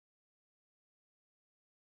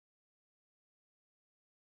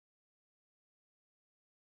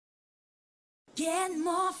Get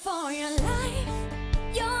more for your life,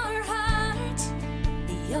 your heart,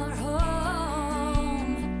 your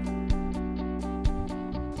home.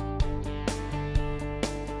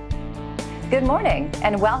 Good morning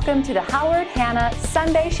and welcome to the Howard Hanna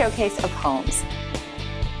Sunday Showcase of Homes.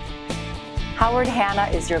 Howard Hanna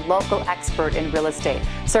is your local expert in real estate,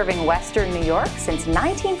 serving Western New York since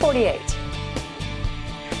 1948.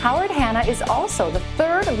 Howard Hanna is also the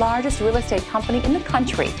third largest real estate company in the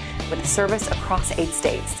country, with service across 8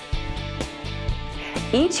 states.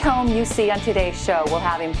 Each home you see on today's show will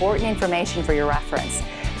have important information for your reference.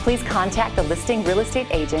 Please contact the listing real estate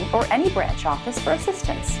agent or any branch office for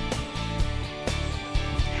assistance.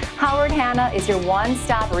 Howard Hanna is your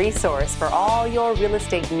one-stop resource for all your real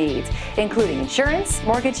estate needs, including insurance,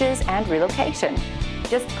 mortgages, and relocation.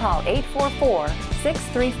 Just call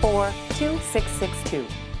 844-634-2662.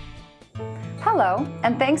 Hello,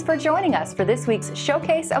 and thanks for joining us for this week's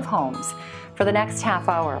Showcase of Homes. For the next half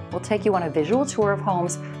hour, we'll take you on a visual tour of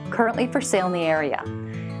homes currently for sale in the area.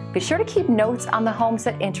 Be sure to keep notes on the homes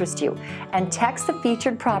that interest you and text the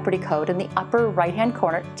featured property code in the upper right-hand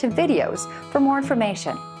corner to videos for more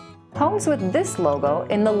information. Homes with this logo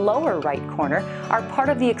in the lower right corner are part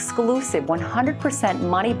of the exclusive 100%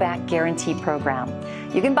 money-back guarantee program.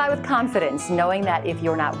 You can buy with confidence knowing that if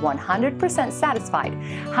you're not 100% satisfied,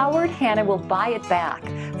 Howard Hanna will buy it back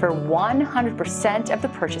for 100% of the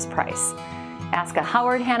purchase price. Ask a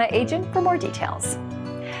Howard Hanna agent for more details.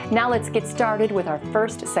 Now let's get started with our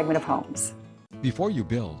first segment of homes. Before you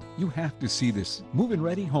build, you have to see this move-in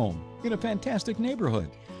ready home in a fantastic neighborhood.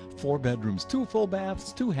 4 bedrooms, 2 full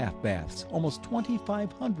baths, 2 half baths, almost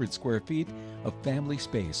 2,500 square feet of family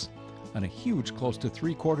space on a huge close to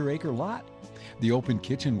 3/4 acre lot. The open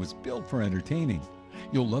kitchen was built for entertaining.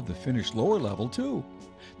 You'll love the finished lower level too.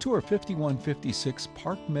 Tour 5156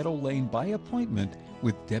 Park Meadow Lane by appointment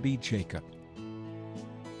with Debbie Jacob.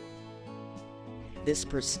 This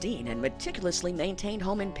pristine and meticulously maintained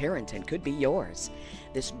home in Perrinton could be yours.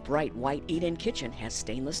 This bright white eat-in kitchen has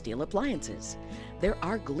stainless steel appliances. There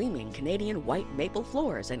are gleaming Canadian white maple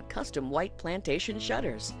floors and custom white plantation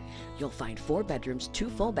shutters. You'll find 4 bedrooms,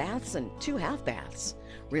 2 full baths, and 2 half baths.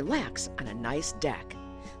 Relax on a nice deck.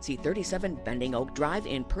 See 37 Bending Oak Drive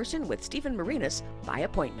in person with Stephen Marinas by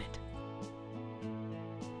appointment.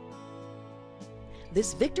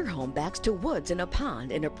 This Victor home backs to woods and a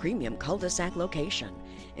pond in a premium cul-de-sac location.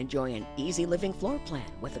 Enjoy an easy living floor plan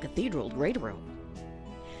with a cathedral great room.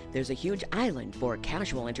 There's a huge island for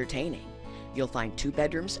casual entertaining. You'll find 2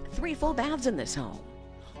 bedrooms, 3 full baths in this home.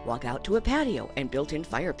 Walk out to a patio and built-in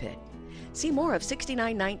fire pit. See more of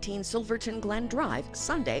 6919 Silverton Glen Drive,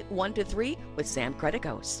 Sunday 1 to 3 with Sam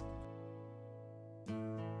Credicos.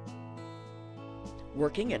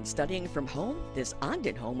 Working and studying from home, this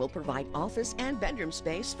Ogden home will provide office and bedroom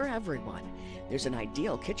space for everyone. There's an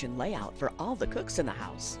ideal kitchen layout for all the cooks in the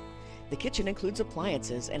house. The kitchen includes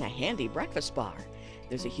appliances and a handy breakfast bar.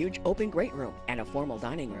 There's a huge open great room and a formal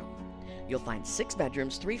dining room. You'll find 6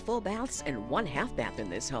 bedrooms, 3 full baths, and 1 half bath in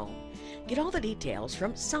this home. Get all the details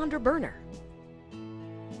from Sandra Berner.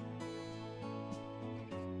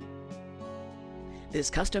 This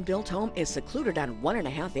custom-built home is secluded on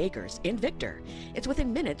 1.5 acres in Victor. It's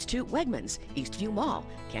within minutes to Wegmans, Eastview Mall,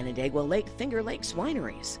 Canandaigua Lake, Finger Lakes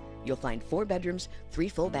Wineries. You'll find 4 bedrooms, 3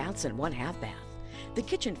 full baths, and 1 half bath. The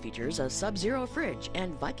kitchen features a Sub-Zero fridge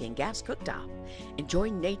and Viking gas cooktop. Enjoy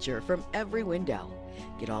nature from every window.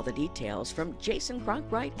 Get all the details from Jason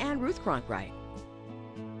Cronkright and Ruth Cronkright.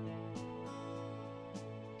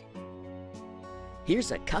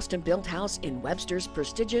 Here's a custom-built house in Webster's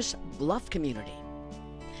prestigious Bluff community.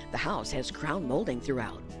 The house has crown molding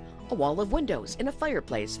throughout. A wall of windows and a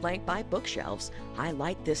fireplace flanked by bookshelves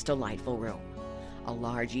highlight this delightful room. A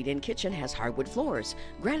large eat-in kitchen has hardwood floors,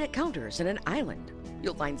 granite counters, and an island.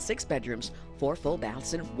 You'll find 6 bedrooms, 4 full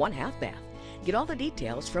baths, and 1 half bath. Get all the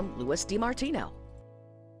details from Louis DiMartino.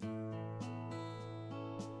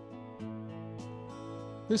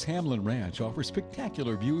 This Hamlin Ranch offers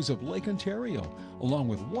spectacular views of Lake Ontario, along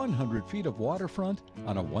with 100 feet of waterfront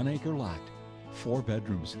on a 1-acre lot. 4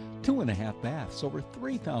 bedrooms, 2.5 baths, over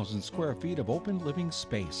 3,000 square feet of open living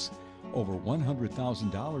space. Over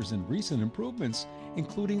 $100,000 in recent improvements,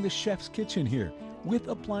 including the chef's kitchen here, with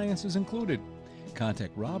appliances included.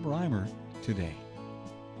 Contact Rob Reimer today.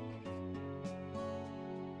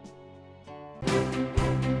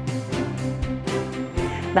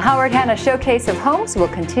 The Howard Hanna Showcase of Homes will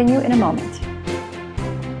continue in a moment.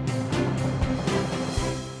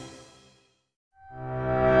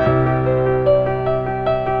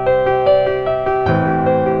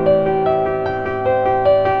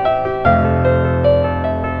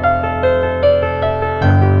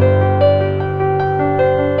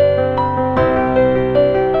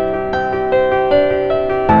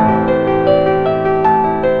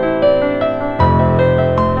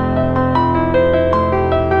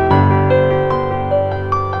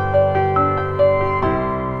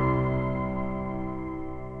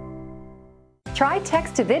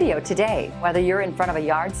 text to video today. Whether you're in front of a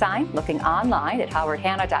yard sign, looking online at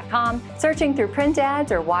howardhanna.com, searching through print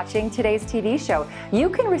ads, or watching today's TV show, you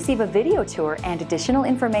can receive a video tour and additional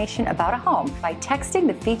information about a home by texting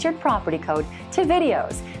the featured property code to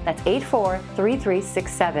videos. That's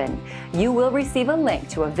 843367. You will receive a link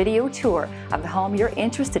to a video tour of the home you're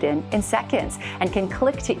interested in seconds and can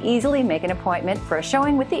click to easily make an appointment for a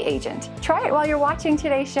showing with the agent. Try it while you're watching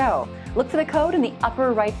today's show. Look for the code in the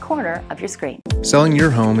upper right corner of your screen. Selling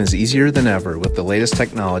your home is easier than ever with the latest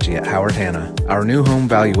technology at Howard Hanna. Our new home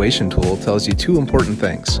valuation tool tells you two important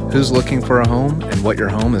things: who's looking for a home and what your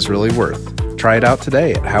home is really worth. Try it out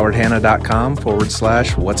today at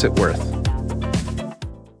howardhanna.com/what's it worth.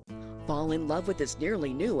 Fall in love with this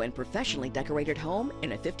nearly new and professionally decorated home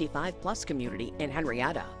in a 55-plus community in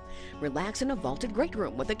Henrietta. Relax in a vaulted great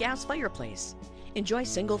room with a gas fireplace. Enjoy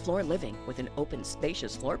single-floor living with an open,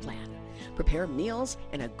 spacious floor plan. Prepare meals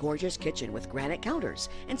in a gorgeous kitchen with granite counters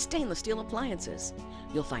and stainless steel appliances.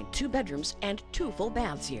 You'll find 2 bedrooms and 2 full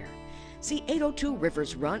baths here. See 802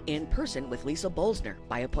 Rivers Run in person with Lisa Bolsner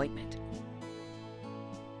by appointment.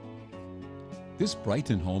 This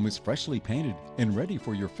Brighton home is freshly painted and ready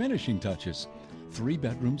for your finishing touches. 3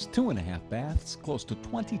 bedrooms, 2.5 baths, close to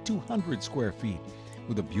 2,200 square feet,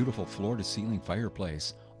 with a beautiful floor-to-ceiling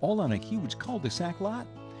fireplace, all on a huge cul-de-sac lot.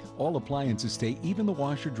 All appliances stay, even the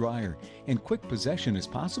washer-dryer, and quick possession is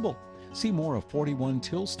possible. See more of 41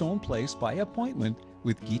 Tillstone Place by appointment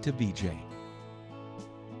with Geeta Vijay.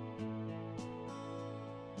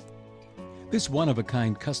 This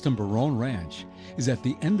one-of-a-kind custom Barone Ranch is at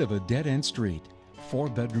the end of a dead-end street. 4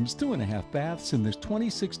 bedrooms, 2.5 baths in this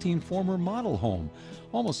 2016 former model home.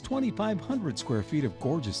 Almost 2,500 square feet of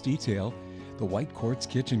gorgeous detail. The white quartz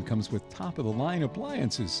kitchen comes with top-of-the-line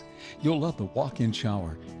appliances. You'll love the walk-in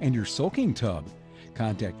shower and your soaking tub.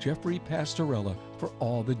 Contact Jeffrey Pastorella for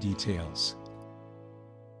all the details.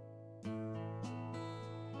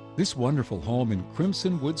 This wonderful home in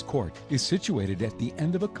Crimson Woods Court is situated at the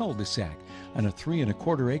end of a cul-de-sac on a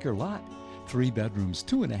 3.25 acre lot. 3 bedrooms,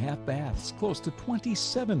 2.5 baths, close to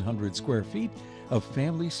 2,700 square feet of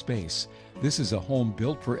family space. This is a home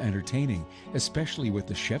built for entertaining, especially with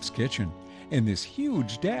the chef's kitchen and this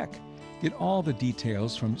huge deck. Get all the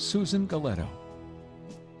details from Susan Galetto.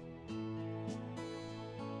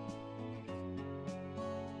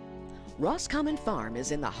 Roscommon Farm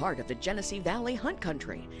is in the heart of the Genesee Valley Hunt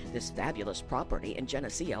Country. This fabulous property in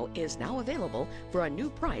Geneseo is now available for a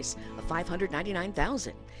new price of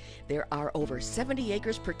 $599,000. There are over 70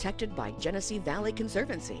 acres protected by Genesee Valley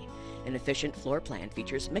Conservancy. An efficient floor plan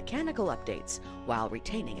features mechanical updates while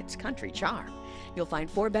retaining its country charm. You'll find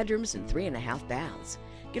 4 bedrooms and 3.5 baths.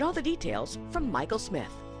 Get all the details from Michael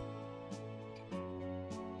Smith.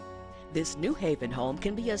 This New Haven home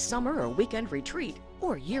can be a summer or weekend retreat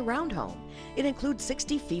or year-round home. It includes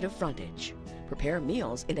 60 feet of frontage. Prepare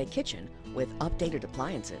meals in a kitchen with updated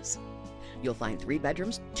appliances. You'll find 3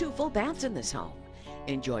 bedrooms, 2 full baths in this home.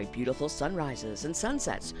 Enjoy beautiful sunrises and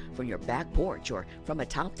sunsets from your back porch or from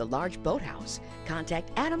atop the large boathouse. Contact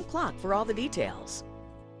Adam Clark for all the details.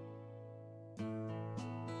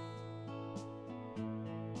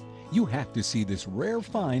 You have to see this rare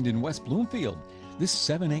find in West Bloomfield. This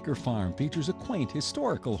 7-acre farm features a quaint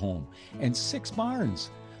historical home and 6 barns.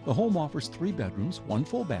 The home offers 3 bedrooms, 1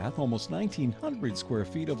 full bath, almost 1,900 square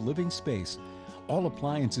feet of living space. All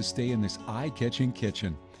appliances stay in this eye-catching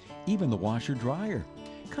kitchen, even the washer-dryer.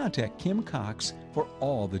 Contact Kim Cox for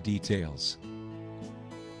all the details.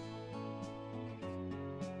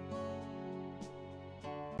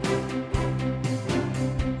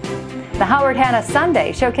 The Howard Hanna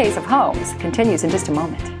Sunday Showcase of Homes continues in just a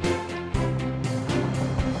moment.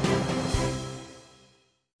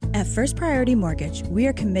 At First Priority Mortgage, we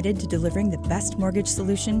are committed to delivering the best mortgage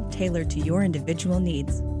solution tailored to your individual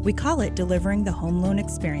needs. We call it delivering the home loan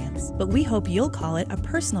experience, but we hope you'll call it a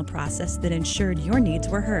personal process that ensured your needs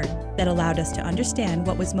were heard, that allowed us to understand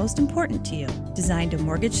what was most important to you, designed a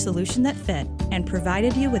mortgage solution that fit, and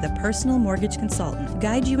provided you with a personal mortgage consultant to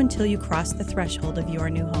guide you until you cross the threshold of your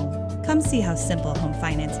new home. Come see how simple home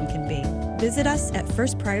financing can be. Visit us at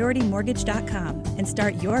firstprioritymortgage.com and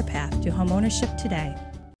start your path to homeownership today.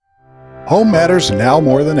 Home matters now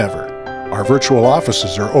more than ever. Our virtual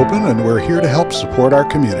offices are open and we're here to help support our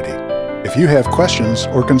community. If you have questions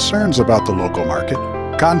or concerns about the local market,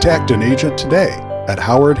 contact an agent today at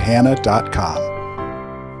howardhanna.com.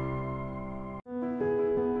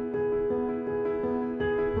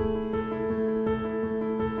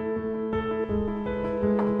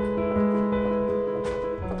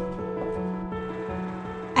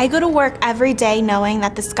 I go to work every day knowing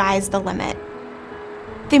that the sky is the limit.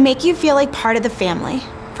 They make you feel like part of the family,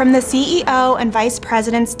 From the CEO and vice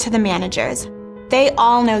presidents to the managers, they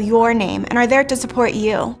all know your name and are there to support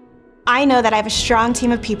you. I know that I have a strong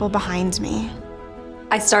team of people behind me.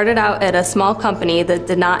 I started out at a small company that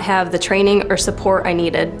did not have the training or support I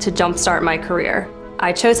needed to jumpstart my career.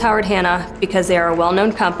 I chose Howard Hanna because they are a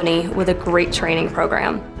well-known company with a great training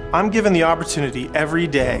program. I'm given the opportunity every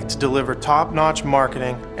day to deliver top-notch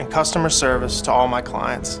marketing and customer service to all my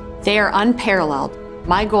clients. They are unparalleled.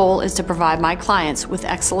 My goal is to provide my clients with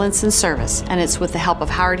excellence in service, and it's with the help of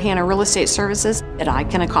Howard Hanna Real Estate Services that I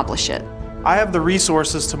can accomplish it. I have the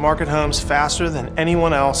resources to market homes faster than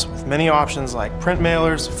anyone else with many options like print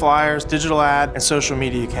mailers, flyers, digital ad, and social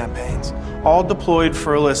media campaigns, all deployed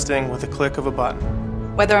for a listing with a click of a button.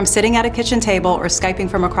 Whether I'm sitting at a kitchen table or Skyping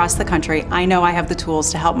from across the country, I know I have the tools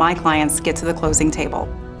to help my clients get to the closing table.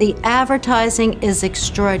 The advertising is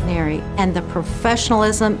extraordinary and the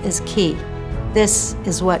professionalism is key. This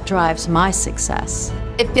is what drives my success.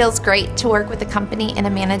 It feels great to work with a company and a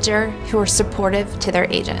manager who are supportive to their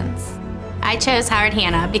agents. I chose Howard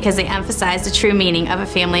Hanna because they emphasize the true meaning of a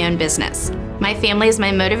family-owned business. My family is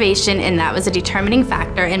my motivation, and that was a determining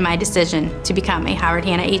factor in my decision to become a Howard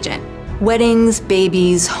Hanna agent. Weddings,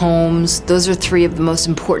 babies, homes, those are three of the most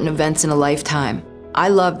important events in a lifetime. I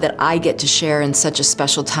love that I get to share in such a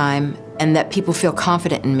special time and that people feel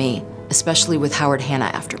confident in me, especially with Howard Hanna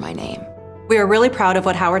after my name. We are really proud of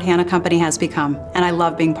what Howard Hanna Company has become, and I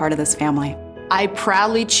love being part of this family. I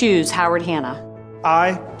proudly choose Howard Hanna.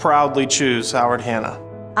 I proudly choose Howard Hanna.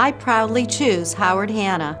 I proudly choose Howard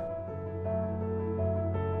Hanna.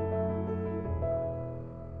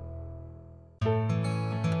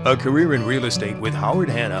 A career in real estate with Howard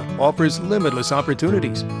Hanna offers limitless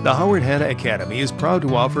opportunities. The Howard Hanna Academy is proud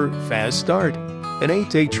to offer Fast Start, an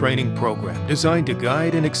 8-day training program designed to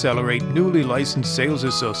guide and accelerate newly licensed sales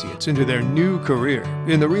associates into their new career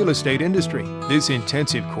in the real estate industry. This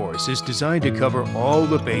intensive course is designed to cover all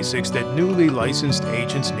the basics that newly licensed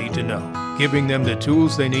agents need to know, giving them the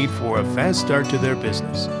tools they need for a fast start to their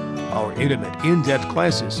business. Our intimate, in-depth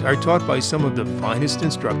classes are taught by some of the finest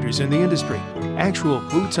instructors in the industry, actual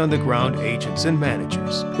boots-on-the-ground agents and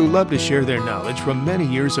managers who love to share their knowledge from many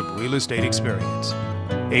years of real estate experience.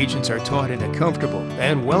 Agents are taught in a comfortable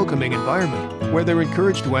and welcoming environment where they're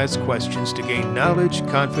encouraged to ask questions to gain knowledge,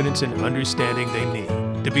 confidence, and understanding they need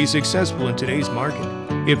to be successful in today's market.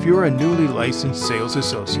 If you're a newly licensed sales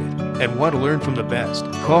associate and want to learn from the best,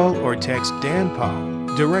 call or text Dan Powell,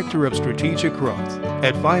 Director of Strategic Growth,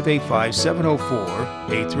 at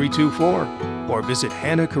 585-704-8324 or visit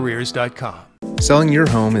hannacareers.com. Selling your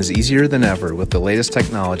home is easier than ever with the latest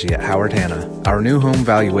technology at Howard Hanna. Our new home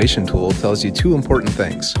valuation tool tells you two important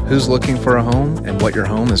things: who's looking for a home and what your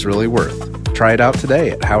home is really worth. Try it out today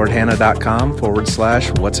at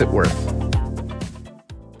howardhanna.com/what's it worth.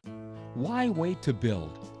 Why wait to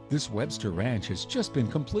build? This Webster Ranch has just been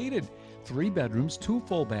completed. 3 bedrooms, 2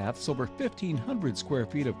 full baths, over 1,500 square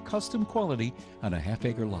feet of custom quality on a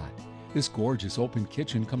half-acre lot. This gorgeous open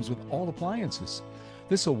kitchen comes with all appliances.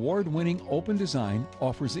 This award-winning open design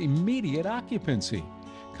offers immediate occupancy.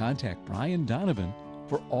 Contact Brian Donovan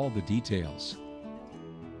for all the details.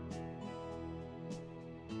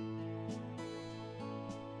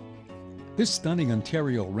 This stunning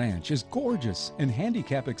Ontario ranch is gorgeous and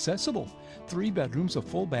handicap accessible. 3 bedrooms, a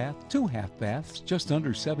full bath, 2 half baths, just under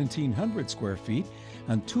 1,700 square feet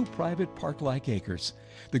on 2 private park-like acres.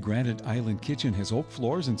 The granite island kitchen has oak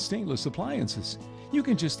floors and stainless appliances. You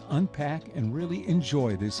can just unpack and really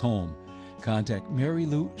enjoy this home. Contact Mary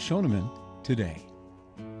Lou Schoeneman today.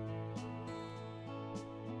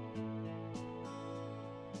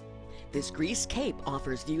 This Grease Cape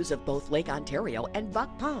offers views of both Lake Ontario and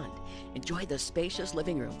Buck Pond. Enjoy the spacious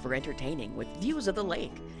living room for entertaining with views of the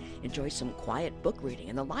lake. Enjoy some quiet book reading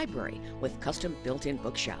in the library with custom built-in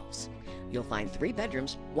bookshelves. You'll find 3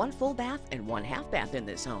 bedrooms, 1 full bath, and 1 half bath in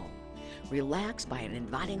this home. Relax by an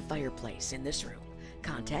inviting fireplace in this room.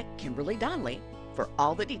 Contact Kimberly Donnelly for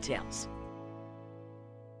all the details.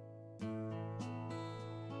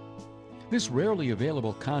 This rarely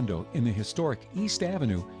available condo in the historic East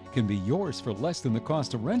Avenue can be yours for less than the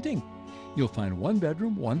cost of renting. You'll find 1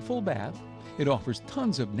 bedroom, 1 full bath. It offers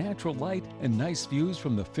tons of natural light and nice views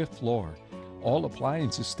from the 5th floor. All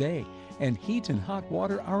appliances stay, and heat and hot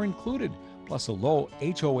water are included, plus a low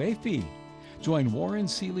HOA fee. Join Warren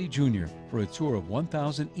Seeley Jr. for a tour of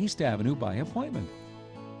 1000 East Avenue by appointment.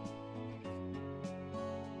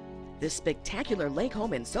 This spectacular lake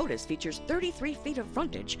home in Sodus features 33 feet of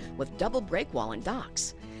frontage with double break wall and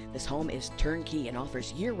docks. This home is turnkey and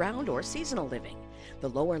offers year-round or seasonal living. The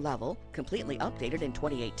lower level, completely updated in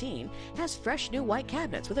 2018, has fresh new white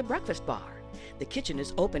cabinets with a breakfast bar. The kitchen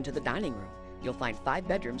is open to the dining room. You'll find 5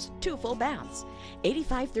 bedrooms, 2 full baths.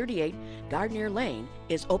 8538 Gardner Lane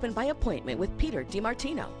is open by appointment with Peter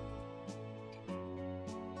DiMartino.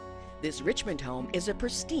 This Richmond home is a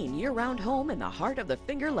pristine year-round home in the heart of the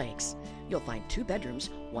Finger Lakes. You'll find 2 bedrooms,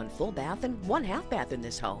 1 full bath, and 1 half bath in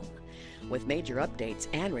this home. With major updates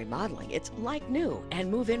and remodeling, it's like new and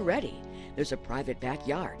move-in ready. There's a private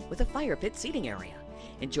backyard with a fire pit seating area.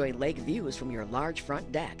 Enjoy lake views from your large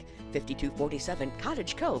front deck. 5247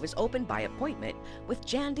 Cottage Cove is open by appointment with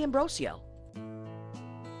Jan D'Ambrosio.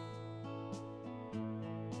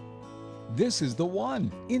 This is the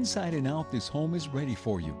one. Inside and out, this home is ready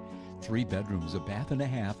for you. 3 bedrooms, a bath and a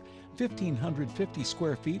half, 1,550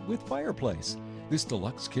 square feet with fireplace. This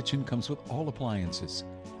deluxe kitchen comes with all appliances.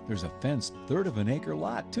 There's a fenced 1/3 of an acre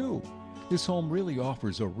lot too. This home really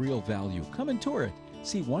offers a real value. Come and tour it.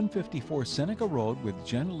 See 154 Seneca Road with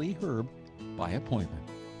Jen Lee Herb by appointment.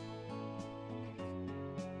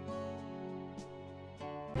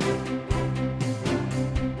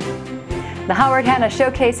 The Howard Hanna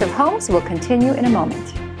Showcase of Homes will continue in a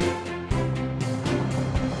moment.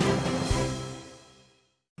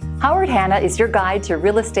 Howard Hanna is your guide to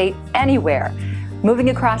real estate anywhere. Moving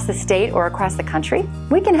across the state or across the country?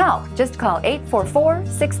 We can help. Just call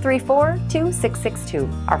 844-634-2662.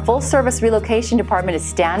 Our full-service relocation department is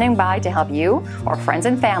standing by to help you or friends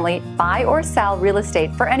and family buy or sell real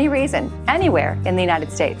estate for any reason, anywhere in the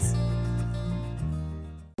United States.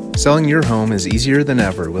 Selling your home is easier than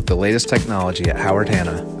ever with the latest technology at Howard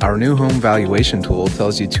Hanna. Our new home valuation tool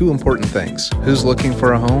tells you 2 important things: who's looking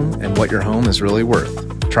for a home and what your home is really worth.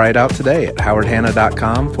 Try it out today at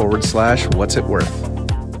howardhanna.com/what's it worth.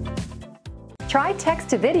 Try text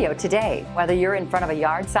to video today, whether you're in front of a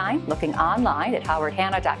yard sign, looking online at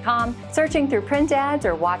howardhanna.com, searching through print ads,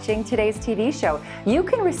 or watching today's TV show. You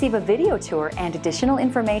can receive a video tour and additional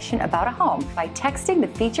information about a home by texting the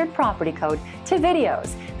featured property code to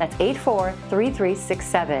videos. That's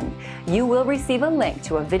 843367. You will receive a link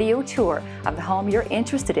to a video tour of the home you're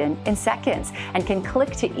interested in seconds and can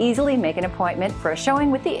click to easily make an appointment for a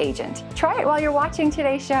showing with the agent. Try it while you're watching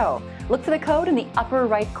today's show. Look for the code in the upper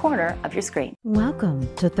right corner of your screen. Welcome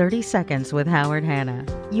to 30 Seconds with Howard Hanna.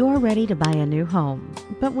 You're ready to buy a new home,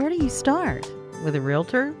 but where do you start? With a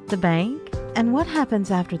realtor? The bank? And what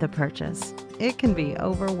happens after the purchase? It can be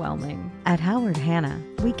overwhelming. At Howard Hanna,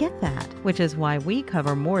 we get that, which is why we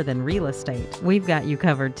cover more than real estate. We've got you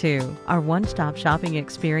covered too. Our one-stop shopping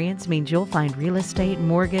experience means you'll find real estate,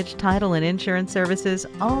 mortgage, title, and insurance services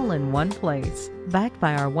all in one place, backed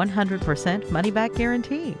by our 100% money-back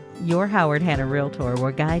guarantee. Your Howard Hanna Realtor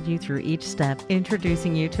will guide you through each step,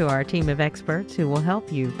 introducing you to our team of experts who will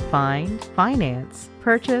help you find, finance,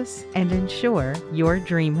 purchase, and insure your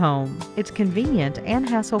dream home. It's convenient and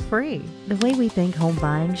hassle-free, the way we think home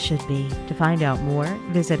buying should be. To find out more,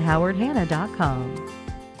 visit howardhanna.com.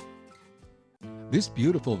 This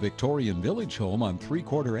beautiful Victorian village home on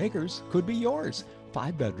 3/4 acres could be yours.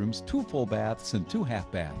 5 bedrooms, 2 full baths, and 2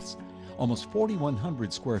 half baths. Almost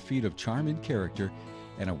 4,100 square feet of charm and character,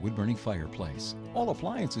 and a wood-burning fireplace. All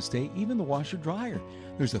appliances stay, even the washer-dryer.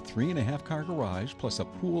 There's a 3.5-car garage plus a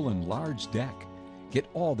pool and large deck. Get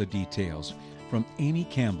all the details from Amy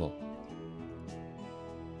Campbell.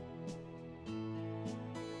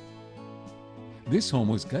 This home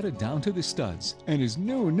was gutted down to the studs and is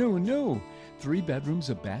new. 3 bedrooms,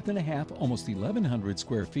 a bath and a half, almost 1,100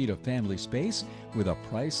 square feet of family space with a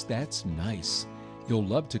price that's nice. You'll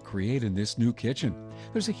love to create in this new kitchen.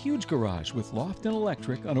 There's a huge garage with loft and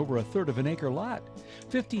electric on over 1/3 of an acre lot.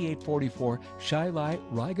 5844 Shiloh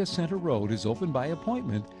Riga Center Road is open by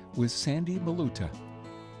appointment with Sandy Maluta.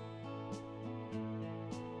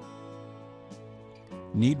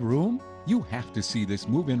 Need room? You have to see this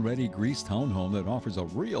move-in ready greased townhome that offers a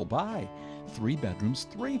real buy. 3 bedrooms,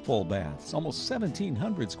 3 full baths, almost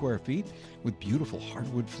 1,700 square feet with beautiful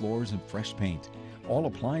hardwood floors and fresh paint. All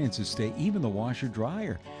appliances stay, even the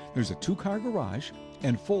washer-dryer. There's a 2-car garage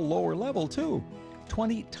and full lower level too.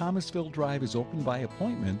 20 Thomasville Drive is open by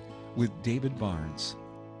appointment with David Barnes.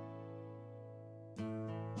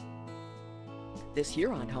 This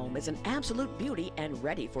Huron home is an absolute beauty and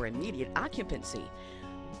ready for immediate occupancy.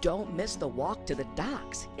 Don't miss the walk to the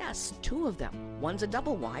docks. Yes, 2 of them. One's a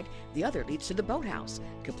double wide, the other leads to the boathouse,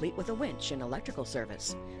 complete with a winch and electrical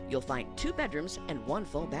service. You'll find 2 bedrooms and 1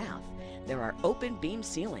 full bath. There are open beam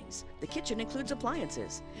ceilings. The kitchen includes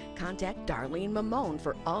appliances. Contact Darlene Mamone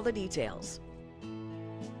for all the details.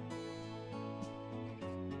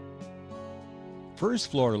 First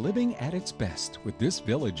floor living at its best with this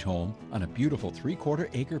village home on a beautiful 3/4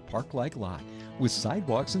 acre park-like lot with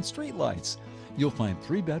sidewalks and streetlights. You'll find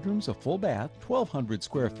 3 bedrooms, a full bath, 1,200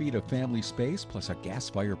 square feet of family space plus a gas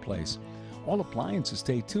fireplace. All appliances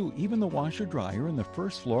stay too, even the washer dryer and the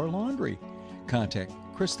first floor laundry. Contact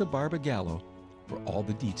Krista Barbagallo for all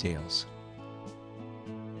the details.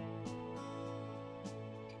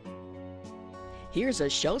 Here's a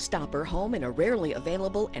showstopper home in a rarely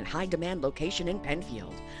available and high-demand location in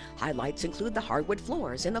Penfield. Highlights include the hardwood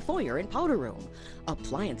floors in the foyer and powder room.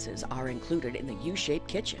 Appliances are included in the U-shaped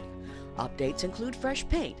kitchen. Updates include fresh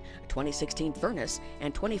paint, a 2016 furnace,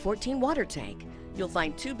 and 2014 water tank. You'll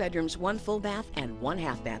find 2 bedrooms, 1 full bath, and 1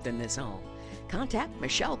 half bath in this home. Contact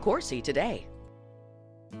Michelle Corsi today.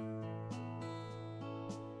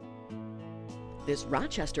 This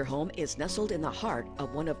Rochester home is nestled in the heart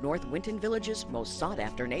of one of North Winton Village's most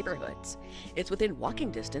sought-after neighborhoods. It's within walking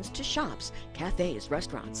distance to shops, cafes,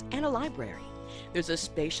 restaurants, and a library. There's a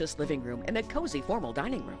spacious living room and a cozy formal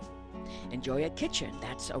dining room. Enjoy a kitchen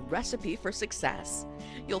that's a recipe for success.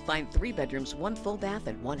 You'll find 3 bedrooms, 1 full bath,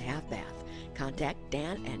 and 1 half bath. Contact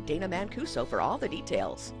Dan and Dana Mancuso for all the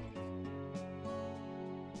details.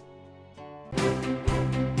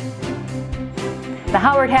 The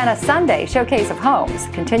Howard Hanna Sunday Showcase of Homes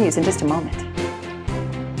continues in just a moment.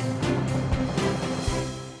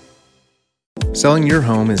 Selling your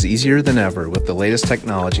home is easier than ever with the latest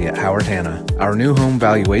technology at Howard Hanna. Our new home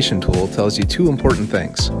valuation tool tells you 2 important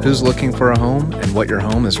things: who's looking for a home and what your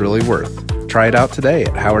home is really worth. Try it out today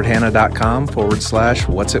at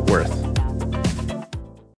howardhanna.com/what's it worth.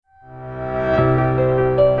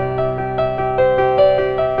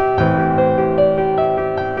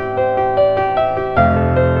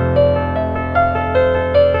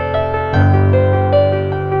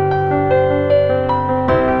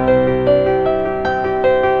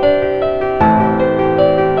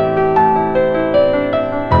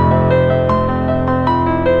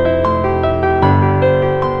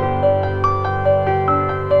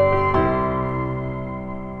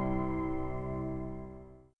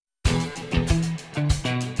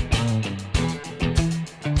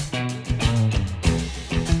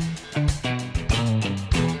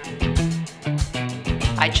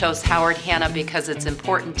 I chose Howard Hanna because it's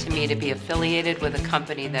important to me to be affiliated with a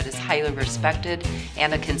company that is highly respected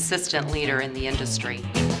and a consistent leader in the industry.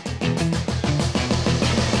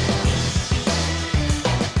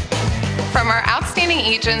 From our outstanding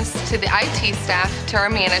agents to the IT staff to our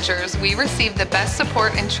managers, we receive the best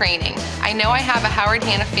support and training. I know I have a Howard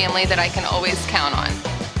Hanna family that I can always count on.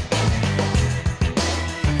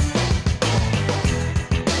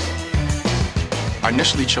 I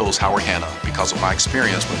initially chose Howard Hanna because of my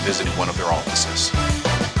experience when visiting one of their offices.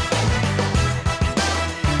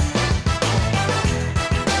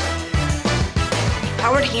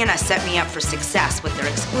 Howard Hanna set me up for success with their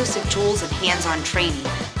exclusive tools and hands-on training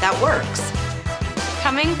that works.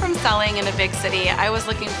 Coming from selling in a big city, I was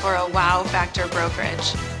looking for a wow factor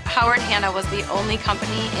brokerage. Howard Hanna was the only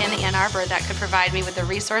company in Ann Arbor that could provide me with the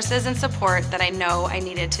resources and support that I know I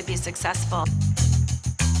needed to be successful.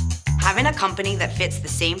 Having a company that fits the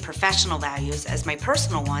same professional values as my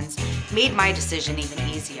personal ones made my decision even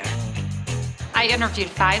easier. I interviewed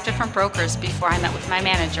 5 different brokers before I met with my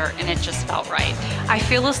manager, and it just felt right. I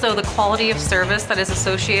feel as though the quality of service that is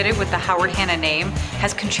associated with the Howard Hanna name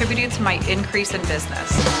has contributed to my increase in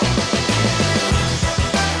business.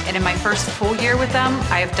 And in my first full year with them,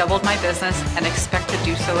 I have doubled my business and expect to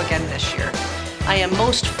do so again this year. I am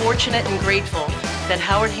most fortunate and grateful that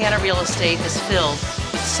Howard Hanna Real Estate is filled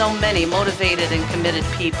with so many motivated and committed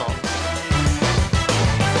people.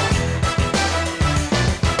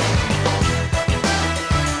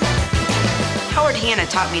 Howard Hanna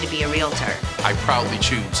taught me to be a realtor. I proudly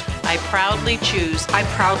choose. I proudly choose. I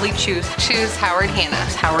proudly choose. Choose Howard Hanna.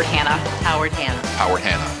 Howard Hanna. Howard Hanna. Howard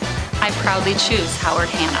Hanna. I proudly choose Howard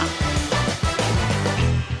Hanna.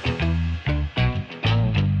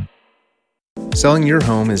 Selling your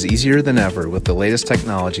home is easier than ever with the latest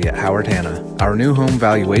technology at Howard Hanna. Our new home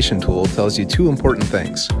valuation tool tells you 2 important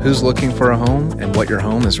things: who's looking for a home and what your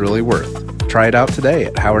home is really worth. Try it out today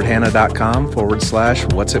at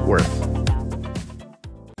howardhanna.com/what's it worth.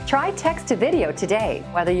 Try text to video today.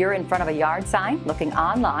 Whether you're in front of a yard sign, looking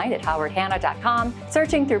online at howardhanna.com,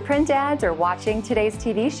 searching through print ads, or watching today's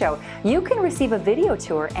TV show, you can receive a video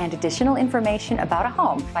tour and additional information about a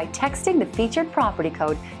home by texting the featured property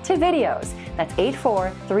code to videos. That's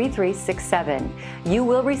 843367. You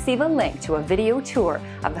will receive a link to a video tour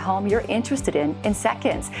of the home you're interested in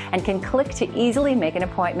seconds and can click to easily make an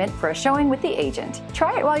appointment for a showing with the agent.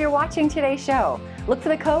 Try it while you're watching today's show. Look for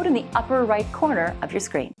the code in the upper right corner of your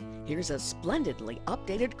screen. Here's a splendidly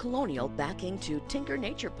updated colonial backing to Tinker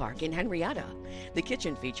Nature Park in Henrietta. The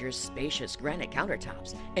kitchen features spacious granite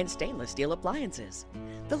countertops and stainless steel appliances.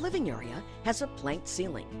 The living area has a planked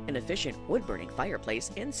ceiling, an efficient wood-burning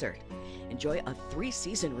fireplace insert. Enjoy a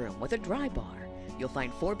 3-season room with a dry bar. You'll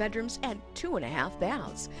find 4 bedrooms and 2.5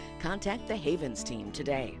 baths. Contact the Havens team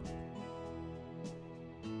today.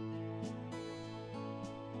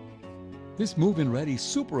 This move-in ready,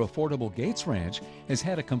 super affordable Gates Ranch has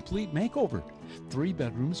had a complete makeover. 3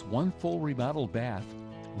 bedrooms, 1 full remodeled bath,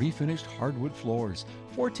 refinished hardwood floors,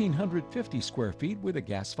 1,450 square feet with a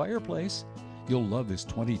gas fireplace. You'll love this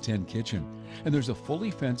 2010 kitchen, and there's a fully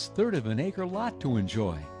fenced 1/3 of an acre lot to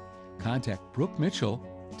enjoy. Contact Brooke Mitchell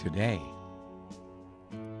today.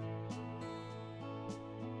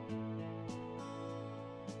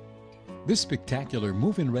 This spectacular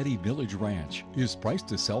move-in ready village ranch is priced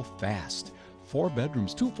to sell fast. 4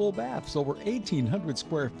 bedrooms, 2 full baths, over 1,800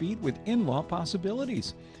 square feet with in-law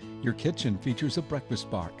possibilities. Your kitchen features a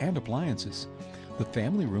breakfast bar and appliances. The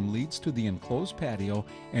family room leads to the enclosed patio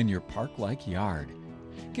and your park-like yard.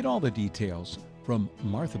 Get all the details from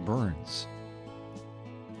Martha Burns.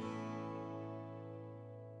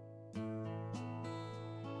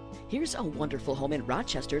 Here's a wonderful home in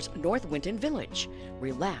Rochester's North Winton Village.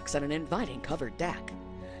 Relax on an inviting covered deck.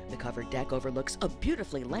 The covered deck overlooks a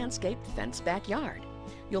beautifully landscaped fenced backyard.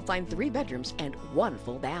 You'll find 3 bedrooms and 1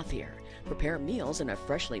 full bath here. Prepare meals in a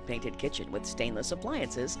freshly painted kitchen with stainless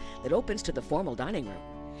appliances that opens to the formal dining room.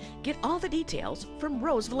 Get all the details from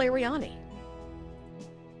Rose Valeriani.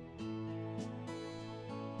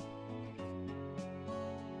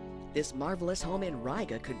 This marvelous home in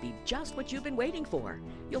Riga could be just what you've been waiting for.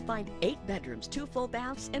 You'll find 8 bedrooms, 2 full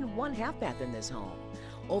baths, and 1 half bath in this home.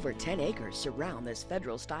 Over 10 acres surround this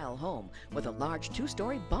federal-style home with a large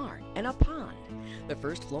 2-story barn and a pond. The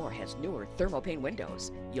first floor has newer thermopane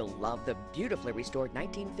windows. You'll love the beautifully restored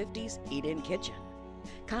 1950s eat-in kitchen.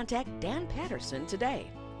 Contact Dan Patterson today.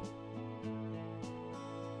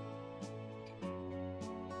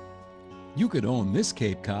 You could own this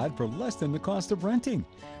Cape Cod for less than the cost of renting.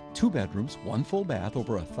 2 bedrooms, 1 full bath,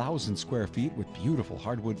 over 1,000 square feet with beautiful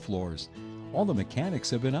hardwood floors. All the mechanics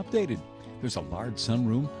have been updated. There's a large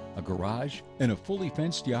sunroom, a garage, and a fully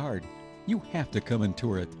fenced yard. You have to come and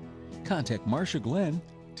tour it. Contact Marcia Glenn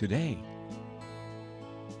today.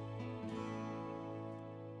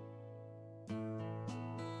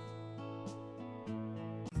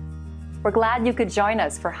 We're glad you could join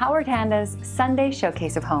us for Howard Hanna's Sunday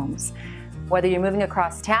Showcase of Homes. Whether you're moving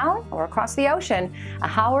across town or across the ocean, a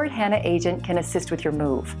Howard Hanna agent can assist with your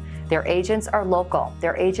move. Their agents are local.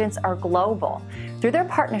 Their agents are global. Through their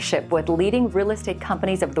partnership with leading real estate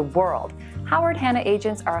companies of the world, Howard Hanna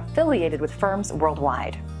agents are affiliated with firms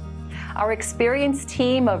worldwide. Our experienced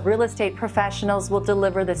team of real estate professionals will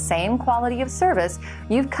deliver the same quality of service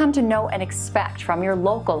you've come to know and expect from your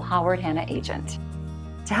local Howard Hanna agent.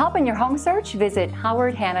 To help in your home search, visit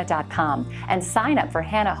howardhanna.com and sign up for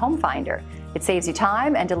Hanna Home Finder. It saves you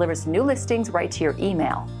time and delivers new listings right to your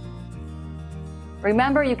email.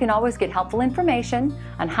 Remember, you can always get helpful information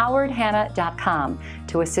on howardhanna.com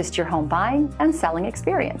to assist your home buying and selling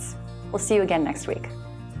experience. We'll see you again next week.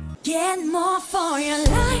 Get more for your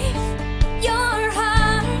life.